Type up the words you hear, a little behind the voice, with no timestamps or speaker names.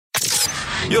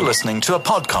You're listening to a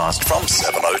podcast from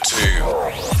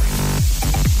 702.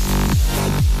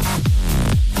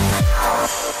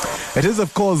 It is,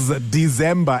 of course,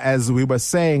 December, as we were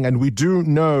saying, and we do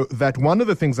know that one of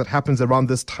the things that happens around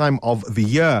this time of the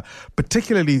year,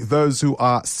 particularly those who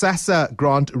are Sassa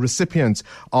grant recipients,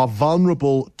 are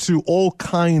vulnerable to all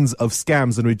kinds of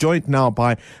scams. And we're joined now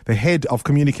by the head of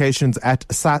communications at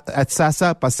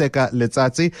Sassa, Paseka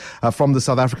Letsatsi, from the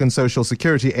South African Social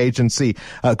Security Agency.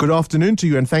 Good afternoon to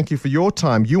you, and thank you for your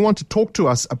time. You want to talk to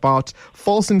us about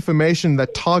false information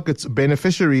that targets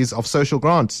beneficiaries of social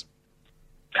grants.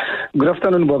 Good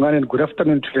afternoon, Bongan, and good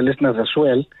afternoon to the listeners as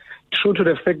well. True to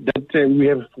the fact that we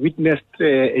have witnessed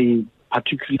a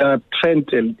particular trend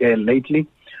lately,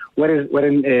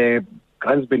 wherein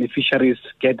grants beneficiaries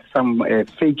get some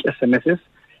fake SMSs.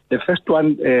 The first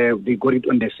one, they got it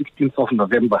on the 16th of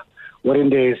November, wherein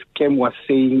the scam was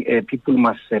saying people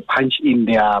must punch in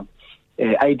their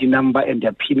ID number and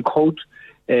their PIN code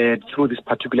through this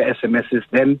particular SMSs.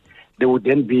 Then they would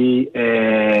then be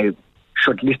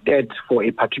shortlisted for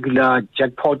a particular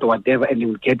jackpot or whatever, and they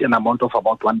will get an amount of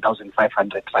about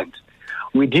 1,500 rand.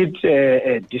 We did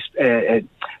deal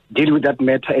with that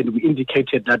matter, and we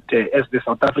indicated that as the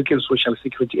South African Social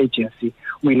Security Agency,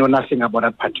 we know nothing about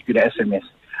that particular SMS.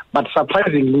 But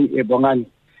surprisingly, Bongan,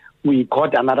 we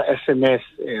got another SMS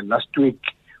last week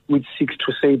which seeks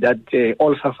to say that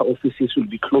all Sassa offices will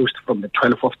be closed from the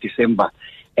 12th of December.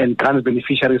 And grants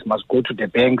beneficiaries must go to the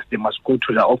banks, they must go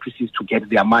to the offices to get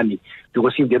their money.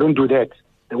 Because if they don't do that,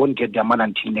 they won't get their money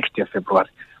until next year, February.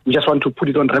 We just want to put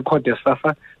it on record as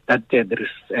Sassa that there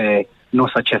is no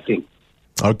such a thing.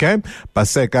 Okay.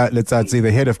 Paseka Letsatsi,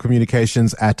 the head of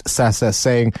communications at Sassa,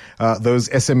 saying those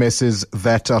SMSs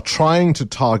that are trying to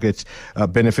target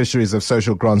beneficiaries of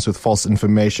social grants with false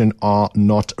information are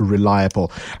not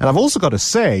reliable. And I've also got to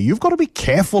say, you've got to be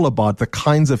careful about the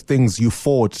kinds of things you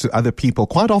forward to other people.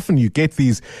 Quite often you get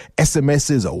these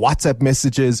SMSs or WhatsApp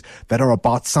messages that are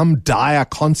about some dire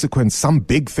consequence, some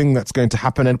big thing that's going to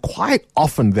happen. And quite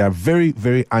often they're very,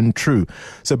 very untrue.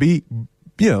 So be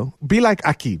like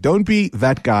Aki. Don't be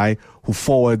that guy who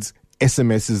forwards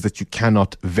SMSs that you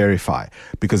cannot verify,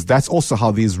 because that's also how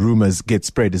these rumors get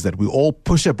spread, is that we all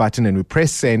push a button and we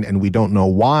press send and we don't know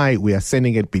why we are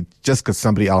sending it just because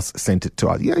somebody else sent it to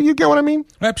us. Yeah, you get what I mean?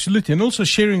 Absolutely. And also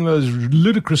sharing those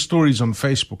ludicrous stories on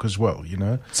Facebook as well, you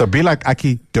know. So be like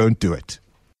Aki, don't do it.